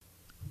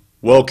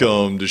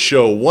Welcome to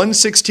show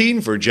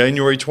 116 for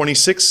January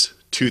 26,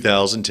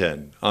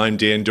 2010. I'm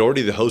Dan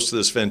Doherty, the host of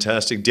this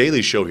fantastic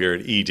daily show here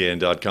at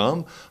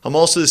edan.com. I'm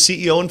also the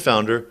CEO and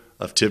founder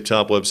of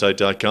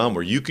tiptopwebsite.com,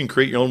 where you can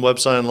create your own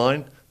website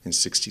online in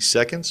 60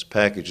 seconds.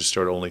 Packages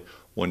start only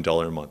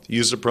 $1 a month.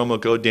 Use the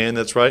promo code Dan,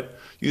 that's right.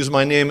 Use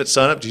my name at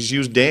sign up. Just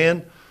use Dan,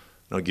 and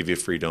I'll give you a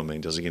free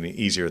domain. Doesn't get any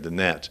easier than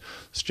that.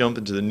 Let's jump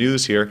into the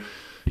news here.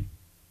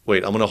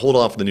 Wait, I'm going to hold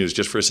off on the news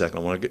just for a second.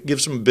 I want to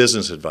give some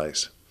business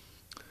advice.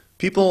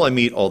 People I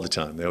meet all the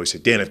time, they always say,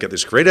 Dan, I've got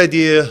this great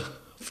idea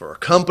for a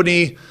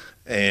company,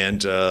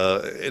 and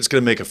it's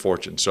going to make a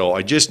fortune. So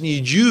I just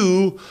need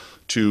you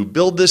to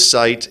build this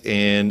site,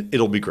 and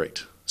it'll be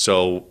great.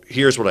 So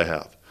here's what I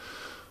have.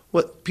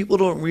 What people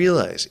don't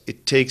realize,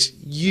 it takes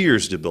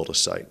years to build a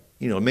site.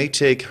 It may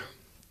take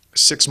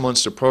 6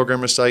 months to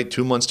program a site,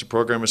 2 months to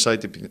program a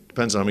site. It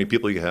depends on how many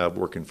people you have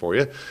working for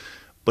you.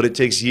 But it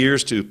takes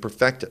years to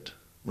perfect it.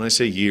 When I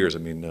say years, I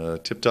mean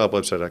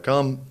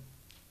tiptopwebsite.com,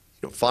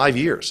 5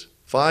 years.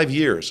 5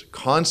 years,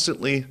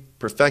 constantly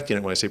perfecting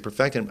it. When I say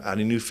perfecting, I'm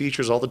adding new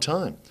features all the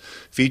time.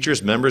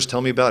 Features members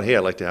tell me about, hey, I'd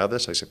like to have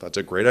this. I say, that's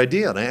a great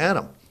idea, and I add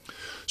them.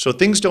 So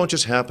things don't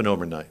just happen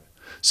overnight.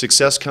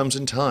 Success comes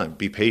in time.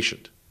 Be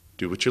patient.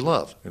 Do what you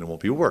love, and it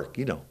won't be work.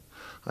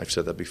 I've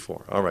said that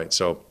before. All right,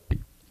 so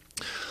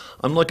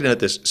I'm looking at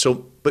this.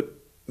 But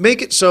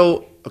make it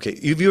so, okay,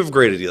 if you have a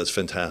great idea, that's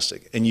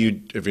fantastic. And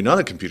if you're not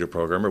a computer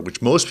programmer,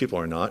 which most people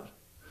are not,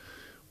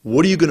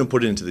 what are you going to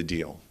put into the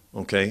deal?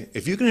 Okay,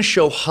 if you're going to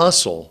show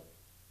hustle,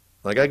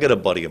 like I got a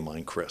buddy of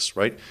mine, Chris,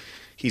 right?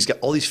 He's got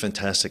all these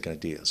fantastic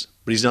ideas,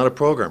 but he's not a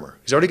programmer.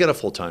 He's already got a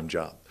full-time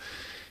job.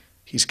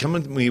 He's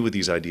coming to me with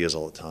these ideas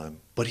all the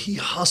time, but he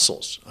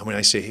hustles.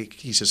 I say, hey,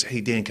 he says, hey,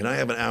 Dan, can I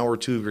have an hour or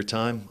two of your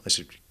time? I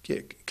said,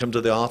 yeah, come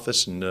to the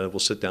office and we'll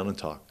sit down and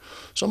talk.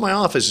 So my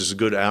office is a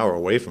good hour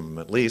away from him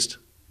at least.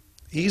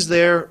 He's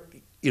there,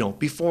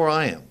 before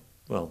I am.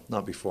 Well,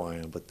 not before I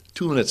am, but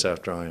 2 minutes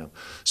after I am.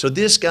 So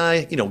this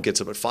guy,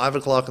 gets up at 5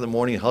 o'clock in the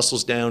morning,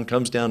 hustles down,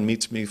 comes down,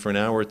 meets me for an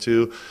hour or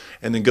two,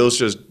 and then goes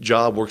to his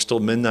job, works till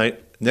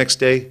midnight. Next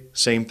day,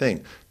 same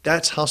thing.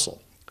 That's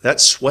hustle.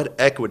 That's sweat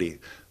equity.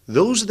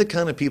 Those are the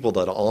kind of people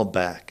that I'll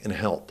back and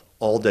help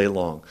all day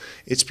long.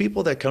 It's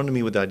people that come to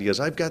me with ideas.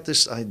 I've got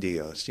this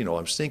idea. I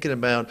was thinking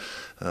about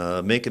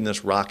making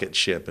this rocket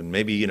ship, and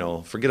maybe,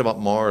 forget about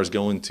Mars,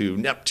 going to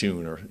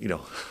Neptune, or,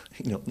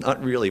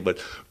 not really, but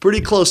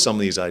pretty close, some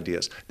of these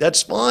ideas.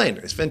 That's fine.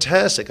 It's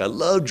fantastic. I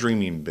love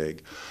dreaming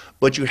big.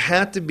 But you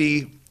have to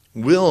be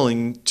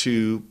willing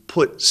to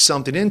put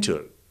something into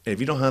it. And if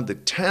you don't have the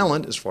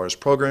talent as far as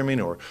programming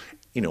or,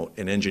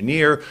 an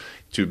engineer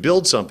to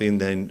build something,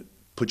 then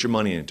put your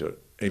money into it.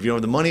 And if you don't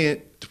have the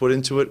money to put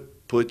into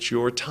it, put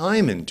your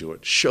time into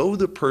it. Show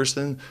the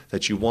person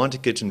that you want to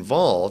get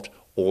involved,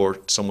 or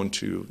someone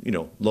to,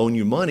 loan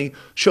you money.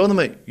 Show them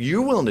that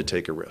you're willing to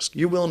take a risk.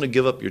 You're willing to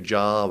give up your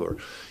job, or,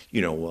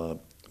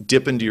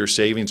 dip into your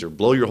savings or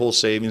blow your whole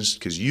savings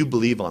because you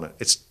believe on it.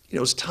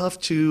 It's tough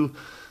to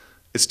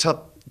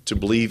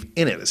believe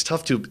in it. It's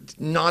tough to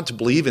not to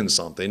believe in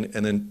something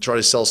and then try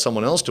to sell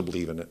someone else to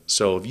believe in it.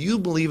 So if you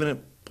believe in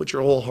it, put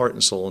your whole heart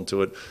and soul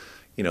into it.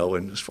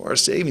 And as far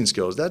as savings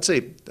goes, that's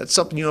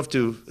something you have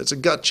to, that's a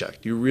gut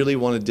check. Do you really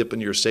want to dip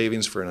into your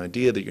savings for an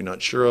idea that you're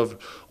not sure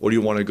of, or do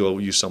you want to go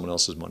use someone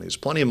else's money? There's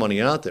plenty of money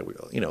out there,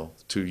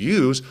 to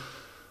use,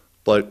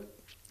 but,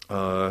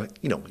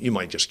 you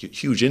might just get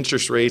huge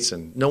interest rates,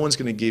 and no one's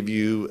going to give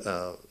you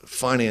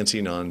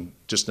financing on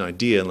just an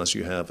idea unless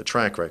you have a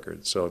track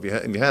record. So if you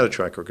had a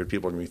track record,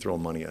 people are going to be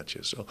throwing money at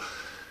you. So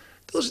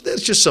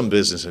that's just some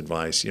business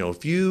advice.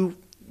 If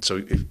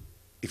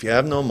you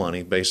have no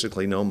money,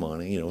 basically no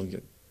money,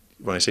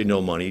 when I say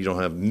no money, you don't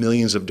have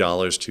millions of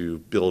dollars to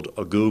build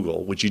a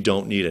Google, which you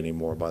don't need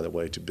anymore, by the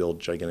way, to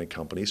build gigantic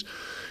companies.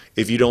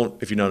 If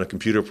you're not a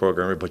computer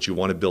programmer, but you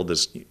want to build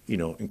this,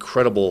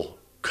 incredible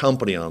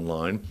company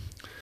online,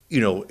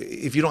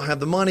 if you don't have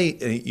the money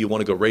and you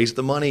want to go raise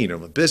the money, you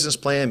don't have a business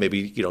plan,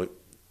 maybe,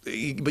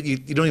 but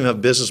you don't even have a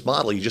business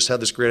model, you just have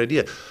this great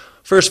idea.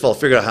 First of all,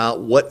 figure out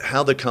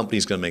how the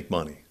company's going to make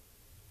money.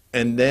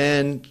 And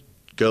then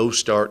go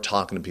start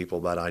talking to people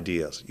about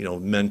ideas,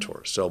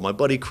 mentors. So my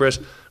buddy Chris,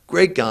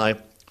 great guy.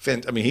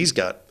 He's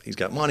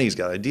got money, he's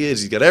got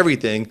ideas, he's got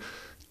everything.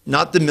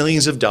 Not the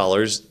millions of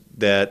dollars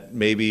that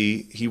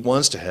maybe he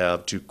wants to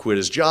have to quit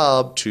his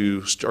job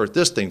to start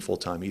this thing full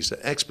time. He's an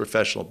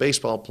ex-professional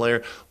baseball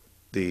player.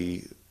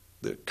 The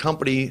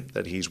company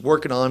that he's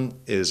working on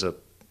is a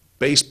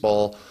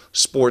baseball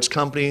sports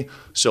company,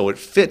 so it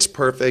fits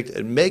perfect.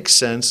 It makes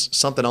sense.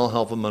 Something I'll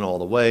help him in all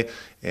the way.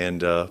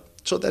 And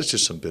so that's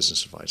just some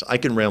business advice. I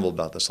can ramble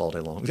about this all day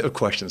long. If you have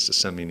questions, to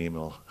send me an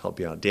email. I'll help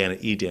you out.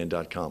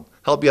 Dan@edan.com.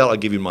 Help you out, I'll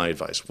give you my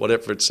advice,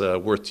 whatever it's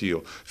worth to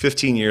you.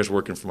 15 years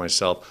working for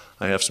myself,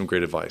 I have some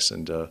great advice,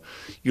 and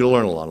you'll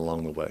learn a lot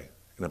along the way.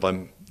 And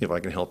if I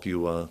can help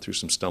you through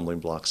some stumbling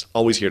blocks,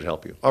 always here to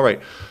help you. All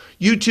right,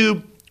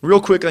 YouTube,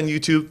 real quick on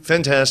YouTube,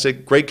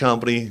 fantastic, great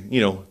company,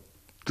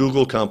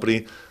 Google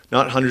company,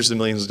 not hundreds of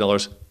millions of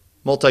dollars,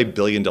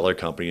 multi-billion-dollar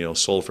company,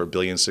 sold for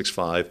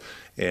 $1.65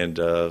 billion,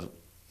 and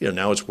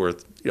now it's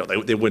worth,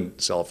 they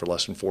wouldn't sell it for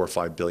less than $4 or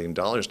 $5 billion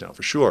now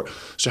for sure.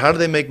 So how do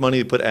they make money?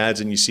 They put ads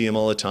and you see them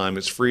all the time.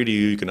 It's free to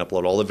you. You can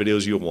upload all the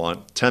videos you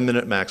want,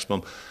 10-minute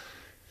maximum.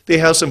 They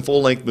have some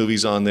full-length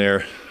movies on there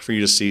for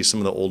you to see.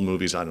 Some of the old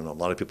movies, I don't know, a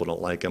lot of people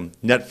don't like them.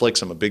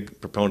 Netflix, I'm a big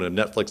proponent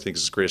of Netflix. I think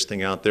it's the greatest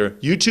thing out there.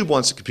 YouTube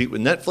wants to compete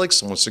with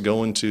Netflix, wants to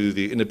go into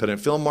the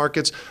independent film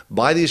markets,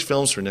 buy these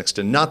films for next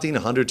to nothing,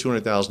 $100,000,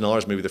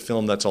 $200,000, maybe the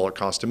film, that's all it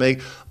costs to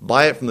make.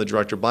 Buy it from the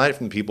director, buy it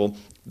from the people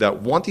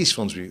that want these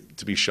films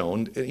to be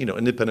shown,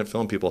 independent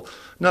film people.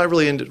 Not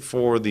really into it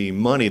for the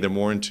money, they're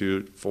more into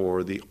it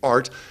for the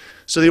art.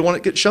 So they want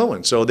it to get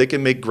shown. So they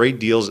can make great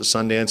deals at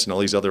Sundance and all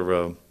these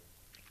other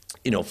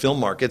film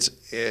markets.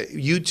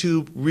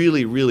 YouTube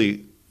really,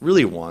 really,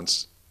 really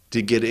wants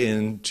to get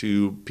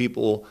into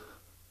people's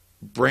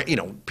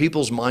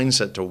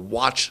mindset to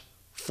watch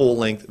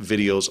full-length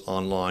videos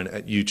online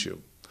at YouTube.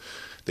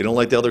 They don't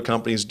like the other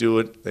companies do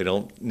it. They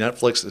don't.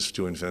 Netflix is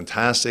doing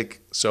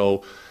fantastic.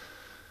 So,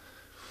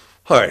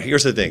 all right,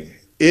 here's the thing.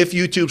 If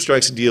YouTube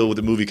strikes a deal with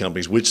the movie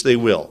companies, which they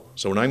will,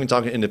 so we're not even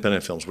talking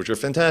independent films, which are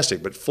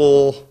fantastic, but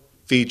full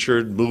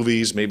featured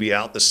movies maybe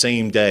out the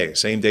same day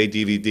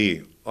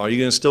DVD. Are you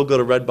going to still go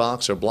to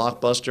Redbox or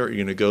Blockbuster? Are you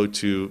going to go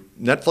to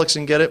Netflix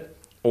and get it?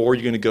 Or are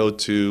you going to go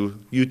to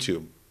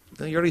YouTube?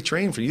 Now, you're already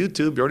trained for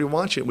YouTube. You already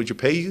watch it. Would you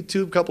pay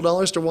YouTube a couple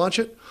dollars to watch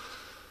it?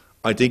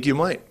 I think you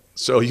might.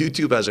 So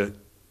YouTube has a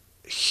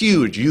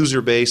huge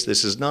user base.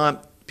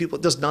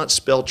 It does not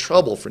spell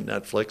trouble for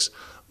Netflix,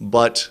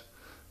 but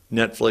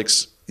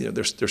Netflix,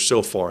 they're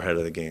so far ahead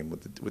of the game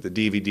with the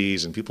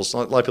DVDs, and a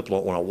lot of people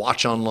don't want to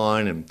watch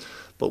online.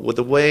 But with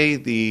the way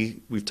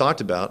we've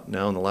talked about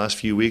now in the last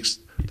few weeks,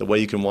 the way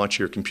you can watch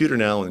your computer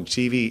now and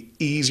TV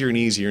easier and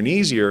easier and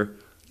easier,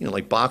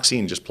 like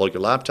boxing, just plug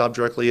your laptop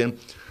directly in,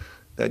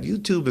 that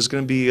YouTube is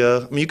going to be,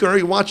 you can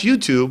already watch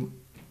YouTube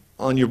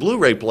on your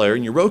Blu-ray player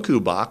in your Roku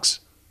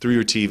box through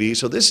your TV.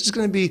 So this is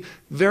going to be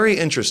very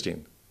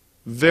interesting.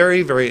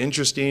 Very, very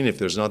interesting. If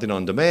there's nothing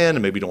on demand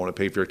and maybe you don't want to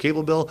pay for your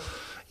cable bill,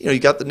 you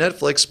got the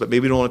Netflix, but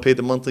maybe you don't want to pay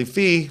the monthly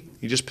fee.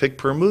 You just pick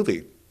per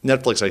movie.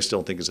 Netflix, I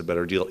still think, is a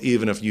better deal,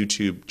 even if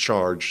YouTube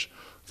charged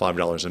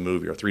 $5 a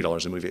movie or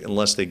 $3 a movie,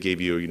 unless they gave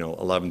you,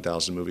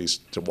 11,000 movies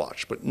to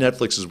watch. But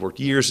Netflix has worked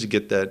years to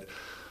get that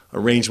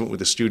arrangement with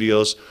the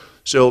studios.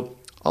 So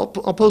I'll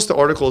post the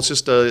article. It's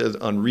just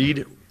on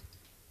Read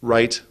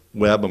Write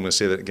Web. I'm going to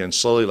say that again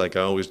slowly, like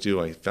I always do.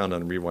 I found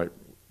on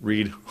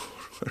Read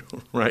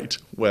Write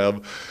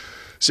Web.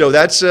 So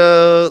that's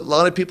a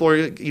lot of people are,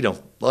 a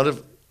lot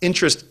of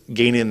interest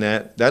gaining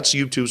that. That's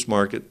YouTube's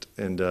market,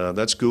 and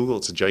that's Google.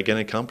 It's a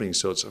gigantic company,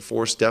 so it's a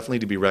force definitely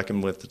to be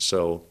reckoned with.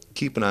 So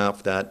keep an eye out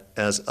for that.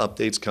 As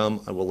updates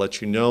come, I will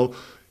let you know.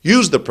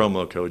 Use the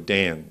promo code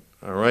Dan.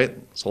 All right?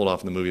 Let's hold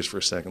off on the movies for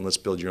a second. Let's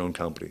build your own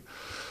company.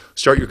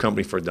 Start your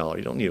company for $1.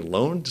 You don't need a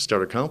loan to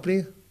start a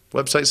company.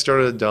 Website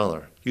start at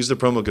 $1. Use the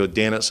promo code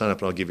Dan at sign up,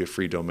 and I'll give you a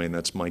free domain.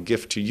 That's my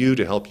gift to you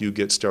to help you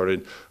get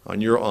started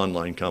on your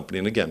online company.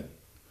 And again,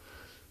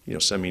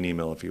 send me an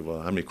email if you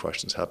have any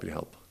questions. Happy to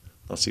help.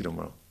 I'll see you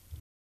tomorrow.